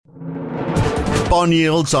Bond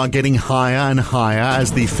yields are getting higher and higher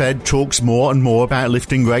as the Fed talks more and more about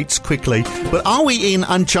lifting rates quickly. But are we in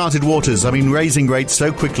uncharted waters? I mean, raising rates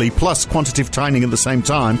so quickly plus quantitative tightening at the same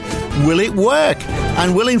time, will it work?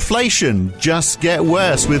 And will inflation just get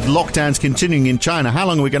worse with lockdowns continuing in China? How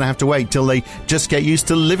long are we going to have to wait till they just get used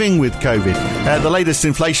to living with COVID? The latest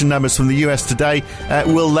inflation numbers from the US today,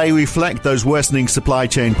 will they reflect those worsening supply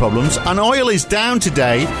chain problems? And oil is down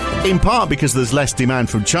today, in part because there's less demand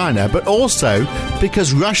from China, but also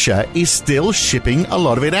because Russia is still shipping a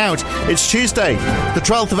lot of it out. It's Tuesday, the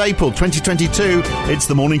 12th of April, 2022. It's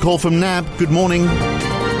the morning call from NAB. Good morning.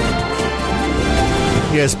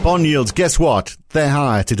 Yes, bond yields, guess what? They're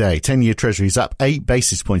higher today. 10-year Treasuries up 8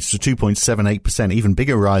 basis points to 2.78%. Even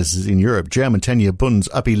bigger rises in Europe. German 10-year Bunds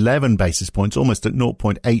up 11 basis points, almost at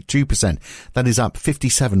 0.82%. That is up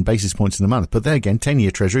 57 basis points in the month. But there again,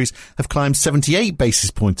 10-year Treasuries have climbed 78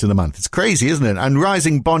 basis points in the month. It's crazy, isn't it? And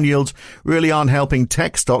rising bond yields really aren't helping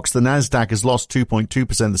tech stocks. The Nasdaq has lost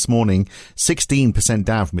 2.2% this morning, 16%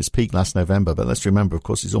 down from its peak last November. But let's remember, of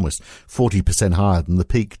course, it's almost 40% higher than the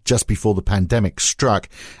peak just before the pandemic struck.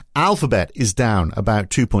 Alphabet is down about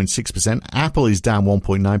 2.6%. Apple is down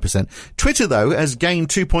 1.9%. Twitter, though, has gained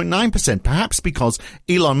 2.9%, perhaps because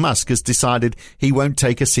Elon Musk has decided he won't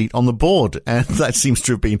take a seat on the board. And that seems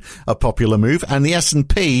to have been a popular move. And the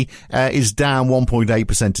S&P is down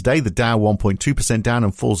 1.8% today. The Dow 1.2% down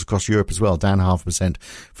and falls across Europe as well, down 0.5%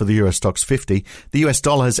 for the Euro Stoxx 50. The US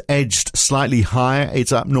dollar has edged slightly higher.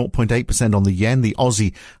 It's up 0.8% on the yen. The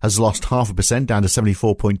Aussie has lost 0.5%, down to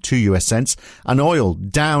 74.2 US cents. And oil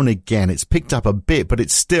down again. It's picked up a bit, but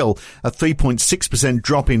it's still a 3.6%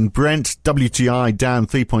 drop in Brent. WTI down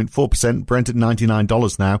 3.4%. Brent at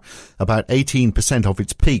 $99 now, about 18% off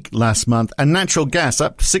its peak last month. And natural gas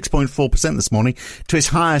up 6.4% this morning to its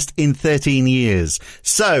highest in 13 years.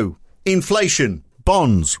 So, inflation,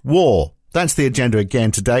 bonds, war. That's the agenda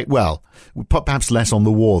again today. Well, we put perhaps less on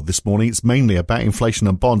the war this morning. It's mainly about inflation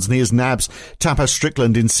and bonds. And here's NAB's Tapper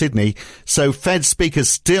Strickland in Sydney. So Fed speakers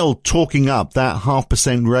still talking up that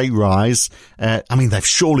 0.5% rate rise. They've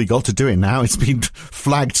surely got to do it now. It's been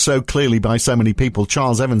flagged so clearly by so many people.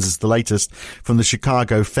 Charles Evans is the latest from the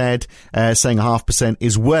Chicago Fed, saying 0.5%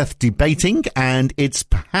 is worth debating, and it's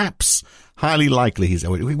perhaps highly likely.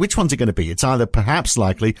 Which one's it going to be? It's either perhaps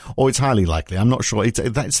likely or it's highly likely. I'm not sure.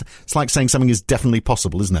 It's like saying something is definitely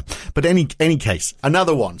possible, isn't it? But any case,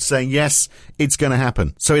 another one saying yes, it's going to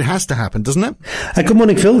happen. So it has to happen, doesn't it? Good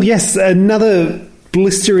morning, Phil. Yes, another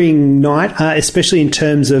blistering night, especially in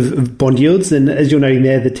terms of bond yields. And as you're noting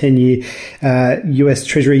there, the 10-year US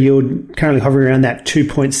Treasury yield currently hovering around that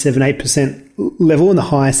 2.78% level, and the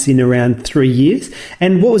highest in around 3 years.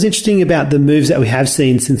 And what was interesting about the moves that we have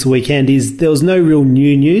seen since the weekend is there was no real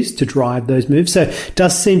new news to drive those moves. So it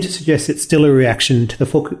does seem to suggest it's still a reaction to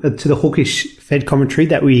the hawkish Fed commentary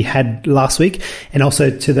that we had last week, and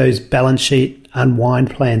also to those balance sheet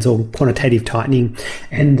unwind plans or quantitative tightening.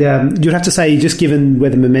 And you'd have to say, just given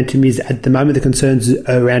where the momentum is at the moment, the concerns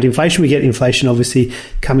around inflation, we get inflation obviously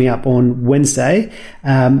coming up on Wednesday,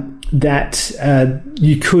 that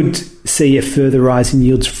you could see a further rise in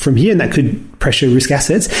yields from here, and that could pressure risk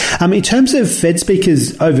assets. In terms of Fed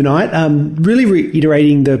speakers overnight, really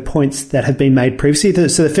reiterating the points that have been made previously.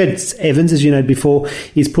 So the Fed's Evans, as you know before,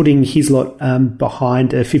 is putting his lot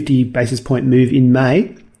behind a 50 basis point move in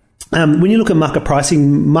May. When you look at market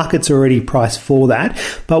pricing, markets are already priced for that.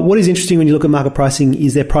 But what is interesting when you look at market pricing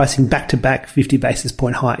is they're pricing back-to-back 50 basis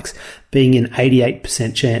point hikes, being an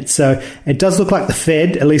 88% chance. So it does look like the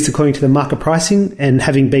Fed, at least according to the market pricing and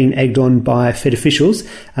having been egged on by Fed officials,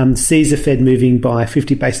 sees the Fed moving by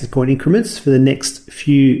 50 basis point increments for the next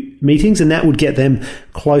few meetings. And that would get them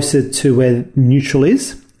closer to where neutral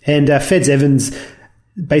is. And Fed's Evans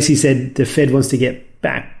basically said the Fed wants to get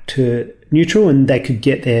back to neutral, and they could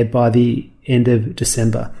get there by the end of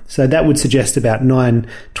December. So that would suggest about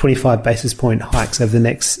 25 basis point hikes over the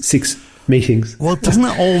next 6 meetings. Well, doesn't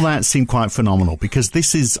all that seem quite phenomenal? Because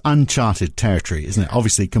this is uncharted territory, isn't it?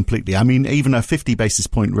 Obviously, completely. I mean, even a 50 basis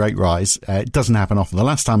point rate rise, it doesn't happen often. The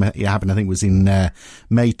last time it happened, I think, was in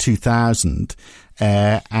May 2000.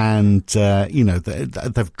 They've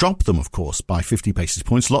dropped them, of course, by 50 basis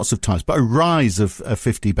points lots of times, but a rise of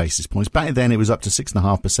 50 basis points. Back then, it was up to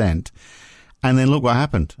 6.5%. And then look what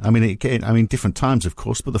happened. I mean, different times, of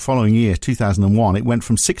course, but the following year, 2001, it went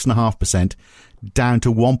from 6.5% down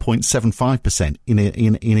to 1.75%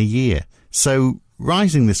 in a year. So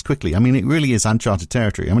rising this quickly, I mean, it really is uncharted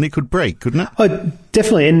territory. I mean, it could break, couldn't it? Oh,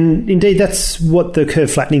 definitely. And indeed, that's what the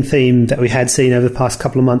curve flattening theme that we had seen over the past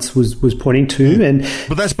couple of months was pointing to.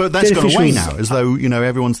 But that's gone away now, as though,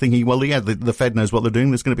 everyone's thinking, well, yeah, the Fed knows what they're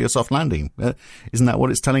doing. There's going to be a soft landing. Isn't that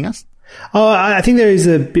what it's telling us? Oh, I think there is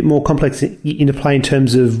a bit more complex interplay in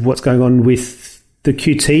terms of what's going on with the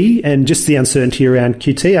QT and just the uncertainty around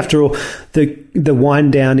QT. After all, the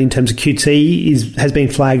wind down in terms of QT has been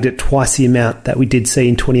flagged at twice the amount that we did see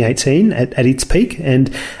in 2018 at its peak,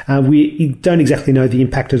 and we don't exactly know the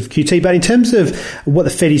impact of QT. But in terms of what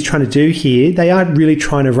the Fed is trying to do here, they aren't really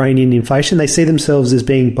trying to rein in inflation. They see themselves as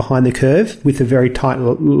being behind the curve with a very tight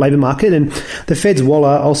labour market. And the Fed's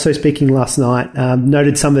Waller, also speaking last night,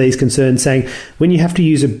 noted some of these concerns, saying when you have to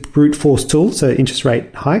use a brute force tool, so interest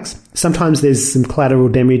rate hikes, sometimes there's some collateral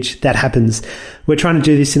damage that happens. We're trying to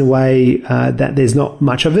do this in a way that there's not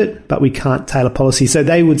much of it, but we can't tailor policy. So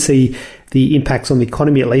they would see the impacts on the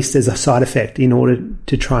economy, at least as a side effect, in order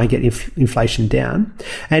to try and get inflation down.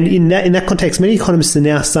 And in that context, many economists are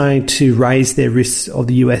now starting to raise their risks of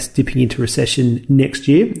the US dipping into recession next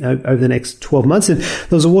year, over the next 12 months. And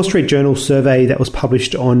there was a Wall Street Journal survey that was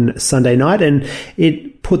published on Sunday night, and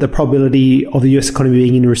it put the probability of the US economy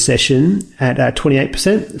being in recession at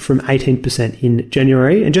 28% from 18% in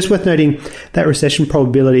January. And just worth noting, that recession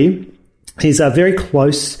probability is very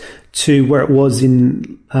close to where it was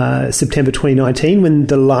in September 2019, when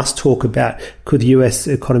the last talk about could the US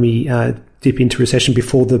economy dip into recession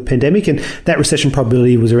before the pandemic, and that recession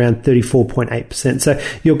probability was around 34.8%. So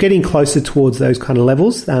you're getting closer towards those kind of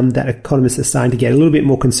levels that economists are starting to get a little bit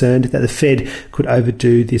more concerned that the Fed could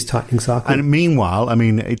overdo this tightening cycle. And meanwhile, I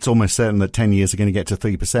mean, it's almost certain that 10 years are going to get to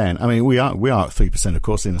 3%. I mean, we are at 3%, of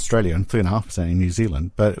course, in Australia, and 3.5% in New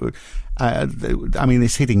Zealand, but I mean,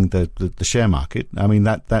 it's hitting the share market. I mean,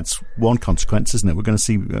 that's one consequence, isn't it? We're going to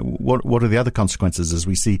see what are the other consequences as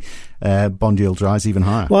we see bond yields rise even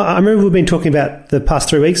higher. Well, I remember we've been talking about the past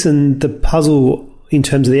 3 weeks and the puzzle in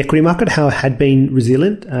terms of the equity market, how it had been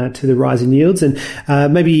resilient to the rise in yields. And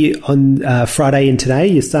maybe on Friday and today,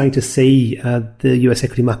 you're starting to see the US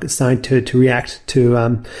equity market starting to react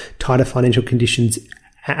to tighter financial conditions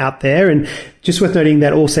out there. And just worth noting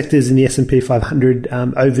that all sectors in the S&P 500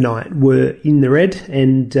 overnight were in the red,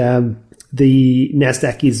 and the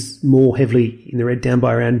NASDAQ is more heavily in the red, down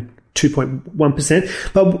by around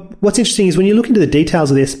 2.1%. But what's interesting is when you look into the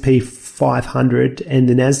details of the S&P 500 and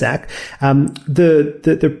the NASDAQ,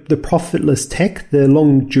 the profitless tech, the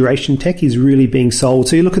long duration tech, is really being sold.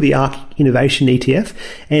 So you look at the ARK Innovation ETF,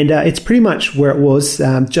 and it's pretty much where it was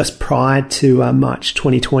just prior to March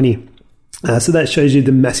 2020. So that shows you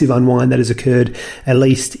the massive unwind that has occurred, at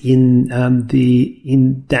least in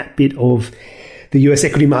that bit of the US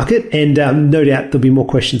equity market. And no doubt there'll be more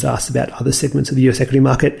questions asked about other segments of the US equity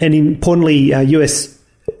market. And importantly, US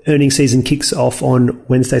earnings season kicks off on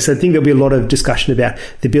Wednesday. So I think there'll be a lot of discussion about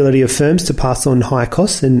the ability of firms to pass on higher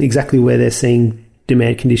costs and exactly where they're seeing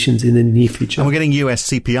demand conditions in the near future. And we're getting US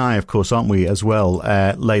CPI, of course, aren't we, as well,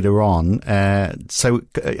 later on.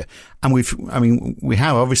 And we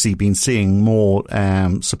have obviously been seeing more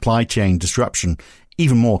supply chain disruption,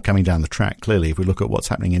 even more coming down the track, clearly, if we look at what's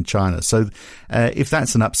happening in China. So if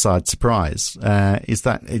that's an upside surprise, is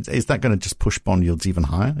that going to just push bond yields even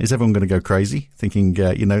higher? Is everyone going to go crazy, thinking,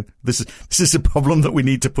 this is a problem that we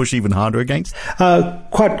need to push even harder against?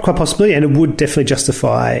 Quite possibly, and it would definitely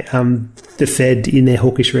justify the Fed in their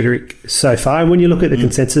hawkish rhetoric so far. And when you look at the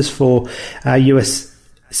consensus for US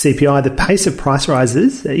CPI, the pace of price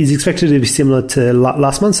rises is expected to be similar to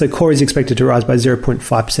last month. So core is expected to rise by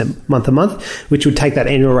 0.5% month on month, which would take that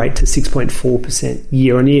annual rate to 6.4%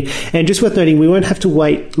 year on year. And just worth noting, we won't have to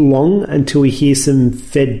wait long until we hear some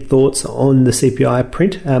Fed thoughts on the CPI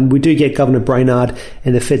print. We do get Governor Brainard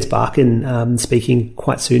and the Fed's Barkin speaking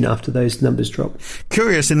quite soon after those numbers drop.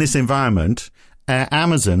 Curious in this environment,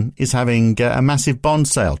 Amazon is having a massive bond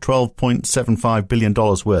sale, $12.75 billion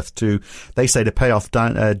worth, they say, to pay off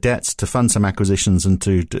debts, to fund some acquisitions, and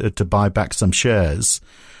to buy back some shares.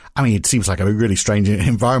 I mean, it seems like a really strange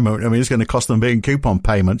environment. I mean, it's going to cost them big coupon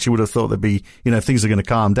payments. You would have thought there'd be, things are going to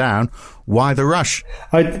calm down. Why the rush?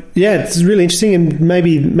 It's really interesting, and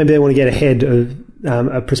maybe they want to get ahead of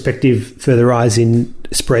a prospective further rise in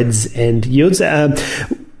spreads and yields.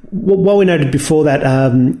 While we noted before that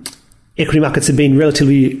equity markets have been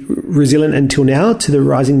relatively resilient until now to the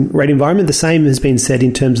rising rate environment. The same has been said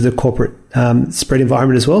in terms of the corporate spread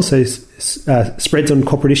environment as well. So spreads on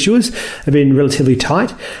corporate issuers have been relatively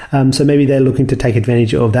tight. So maybe they're looking to take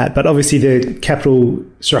advantage of that. But obviously the capital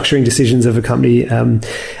structuring decisions of a company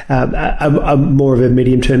are more of a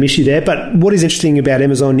medium-term issue there. But what is interesting about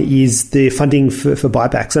Amazon is the funding for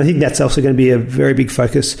buybacks. And I think that's also going to be a very big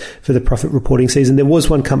focus for the profit reporting season. There was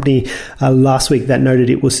one company last week that noted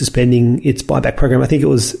it was suspending its buyback program. I think it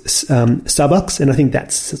was Starbucks, and I think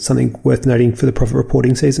that's something worth noting for the profit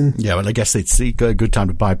reporting season. Yeah, well, I guess it's a good time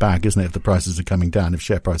to buy back, isn't it, if the prices are coming down, if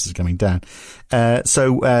share prices are coming down.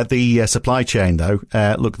 So the supply chain, though,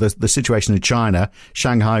 look, the situation in China,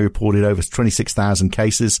 Shanghai reported over 26,000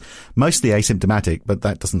 cases, mostly asymptomatic, but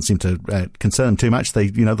that doesn't seem to concern them too much.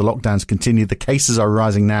 The lockdowns continue. The cases are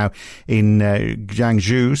rising now in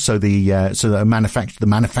Jiangsu, so the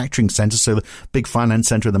manufacturing centre, so the big finance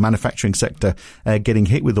centre of the manufacturing sector getting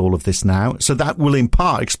hit with all of this now. So that will in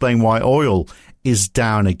part explain why oil is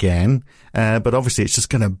down again. But obviously it's just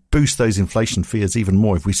going to boost those inflation fears even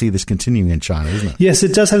more if we see this continuing in China, isn't it? Yes,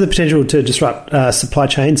 it does have the potential to disrupt supply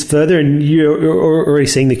chains further, and you're already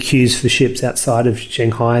seeing the queues for ships outside of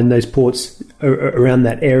Shanghai and those ports around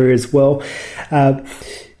that area as well.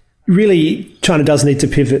 Really, China does need to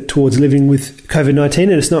pivot towards living with COVID-19,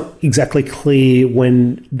 and it's not exactly clear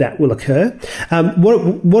when that will occur.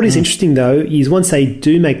 What is interesting, though, is once they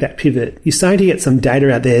do make that pivot, you're starting to get some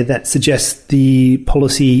data out there that suggests the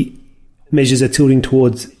policy measures are tilting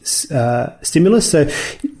towards stimulus. So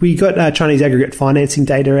we got Chinese aggregate financing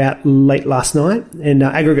data out late last night, and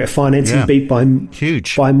aggregate financing beat by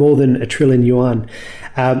more than $1 trillion.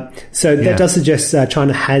 So that does suggest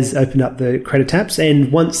China has opened up the credit taps,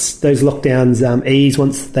 and once those lockdowns ease,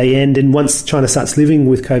 once they end, and once China starts living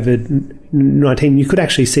with COVID-19, you could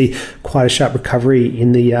actually see quite a sharp recovery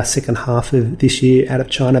in the second half of this year out of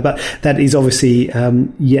China. But that is obviously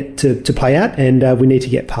yet to play out, and we need to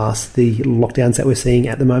get past the lockdowns that we're seeing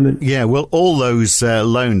at the moment. Yeah, well, all those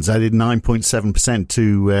loans added 9.7%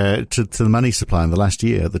 to the money supply in the last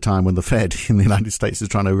year, at the time when the Fed in the United States is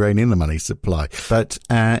trying to rein in the money supply. But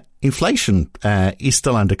inflation is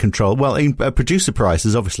still under control. Well, in producer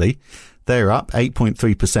prices, obviously, they're up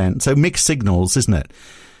 8.3%. So mixed signals, isn't it?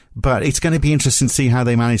 But it's going to be interesting to see how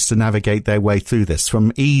they manage to navigate their way through this,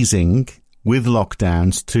 from easing with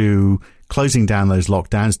lockdowns to closing down those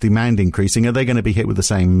lockdowns, demand increasing. Are they going to be hit with the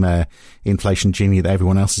same inflation genie that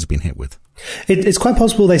everyone else has been hit with? It's quite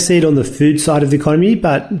possible they see it on the food side of the economy,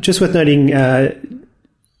 but just worth noting,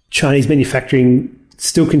 Chinese manufacturing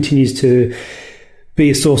still continues to be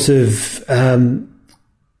a source of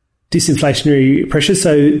disinflationary pressure.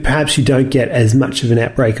 So perhaps you don't get as much of an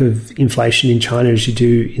outbreak of inflation in China as you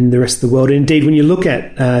do in the rest of the world. And indeed, when you look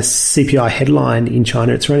at CPI headline in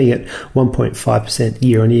China, it's running at 1.5%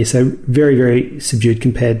 year on year. So very, very subdued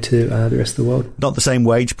compared to the rest of the world. Not the same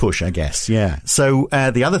wage push, I guess. Yeah. So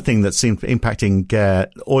the other thing that's impacting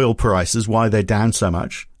oil prices, why they're down so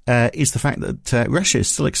much, is the fact that Russia is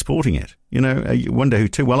still exporting it. You wonder who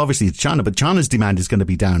to. Well, obviously it's China, but China's demand is going to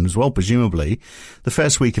be down as well, presumably. The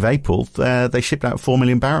first week of April, they shipped out 4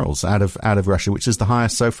 million barrels out of Russia, which is the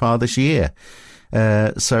highest so far this year.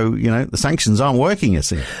 So, the sanctions aren't working, you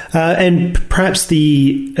see. And perhaps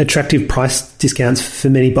the attractive price discounts for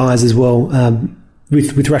many buyers as well,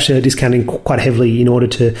 with Russia discounting quite heavily in order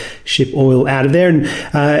to ship oil out of there. And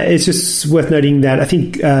it's just worth noting that I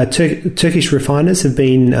think Turkish refiners have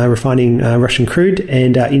been refining Russian crude,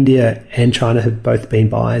 and India and China have both been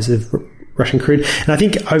buyers of Russian crude. And I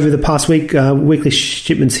think over the past week, weekly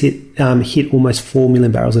shipments hit almost 4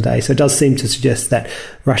 million barrels a day. So it does seem to suggest that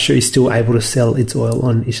Russia is still able to sell its oil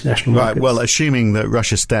on international markets. Right. Well, assuming that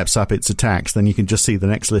Russia steps up its attacks, then you can just see the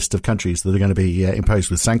next list of countries that are going to be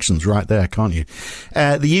imposed with sanctions right there, can't you?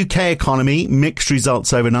 The UK economy, mixed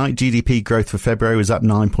results overnight. GDP growth for February was up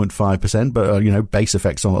 9.5%, but, base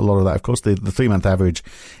effects on a lot of that. Of course, the 3-month average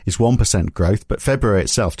is 1% growth, but February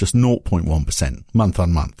itself just 0.1% month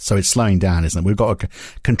on month. So it's slowing down, isn't it? We've got a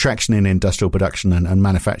contraction in industrial production and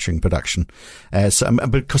manufacturing production.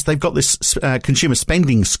 Because they've got this consumer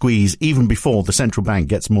spending squeeze even before the central bank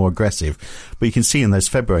gets more aggressive. But you can see in those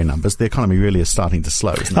February numbers, the economy really is starting to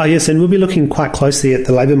slow, isn't it? Oh, yes, and we'll be looking quite closely at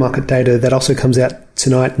the labour market data that also comes out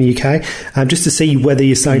tonight in the UK, just to see whether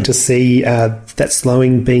you're starting to see that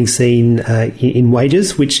slowing being seen in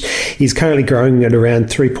wages, which is currently growing at around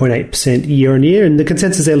 3.8% year on year. And the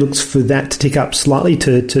consensus there looks for that to tick up slightly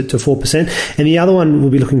to 4%. And the other one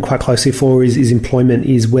we'll be looking quite closely for is employment,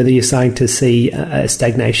 is whether you're starting to see a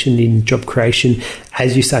stagnation in job creation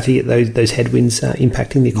as you start to get those headwinds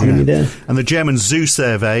impacting the economy there. And the German Zoo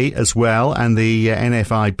survey as well, and the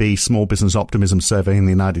NFIB Small Business Optimism survey in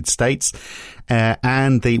the United States.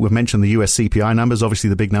 And we've mentioned the US CPI numbers, obviously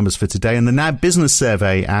the big numbers for today, and the NAB Business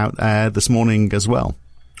Survey out this morning as well.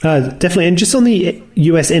 Definitely. And just on the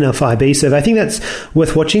US NFIB survey, I think that's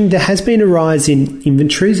worth watching. There has been a rise in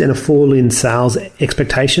inventories and a fall in sales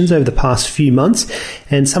expectations over the past few months.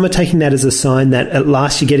 And some are taking that as a sign that at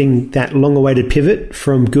last you're getting that long-awaited pivot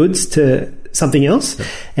from goods to something else.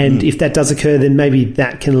 And if that does occur, then maybe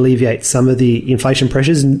that can alleviate some of the inflation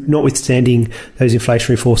pressures, notwithstanding those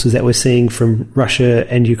inflationary forces that we're seeing from Russia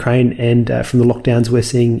and Ukraine and from the lockdowns we're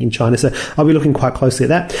seeing in China. So I'll be looking quite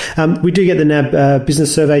closely at that. We do get the NAB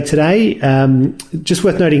business survey today. Just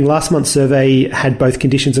worth noting, last month's survey had both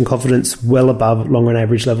conditions and confidence well above long-run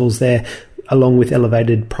average levels there, along with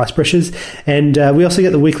elevated price pressures. And we also get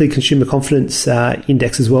the weekly consumer confidence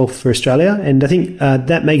index as well for Australia. And I think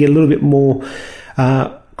that may get a little bit more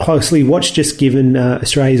closely watched, just given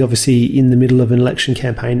Australia is obviously in the middle of an election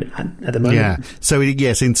campaign at the moment. Yeah. So,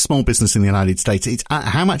 yes, in small business in the United States, it's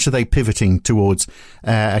how much are they pivoting towards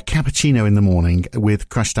a cappuccino in the morning with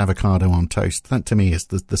crushed avocado on toast? That, to me, is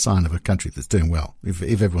the sign of a country that's doing well, if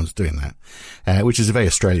everyone's doing that, which is a very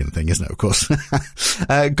Australian thing, isn't it, of course?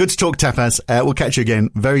 Good to talk, Tapas. We'll catch you again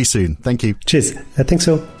very soon. Thank you. Cheers. Thanks,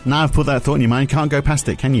 Phil. Now I've put that thought in your mind, can't go past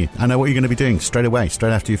it, can you? I know what you're going to be doing straight away,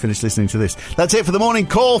 straight after you finish listening to this. That's it for the morning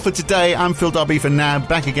call for today. I'm Phil Dobbie for NAB.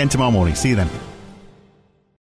 Back again tomorrow morning. See you then.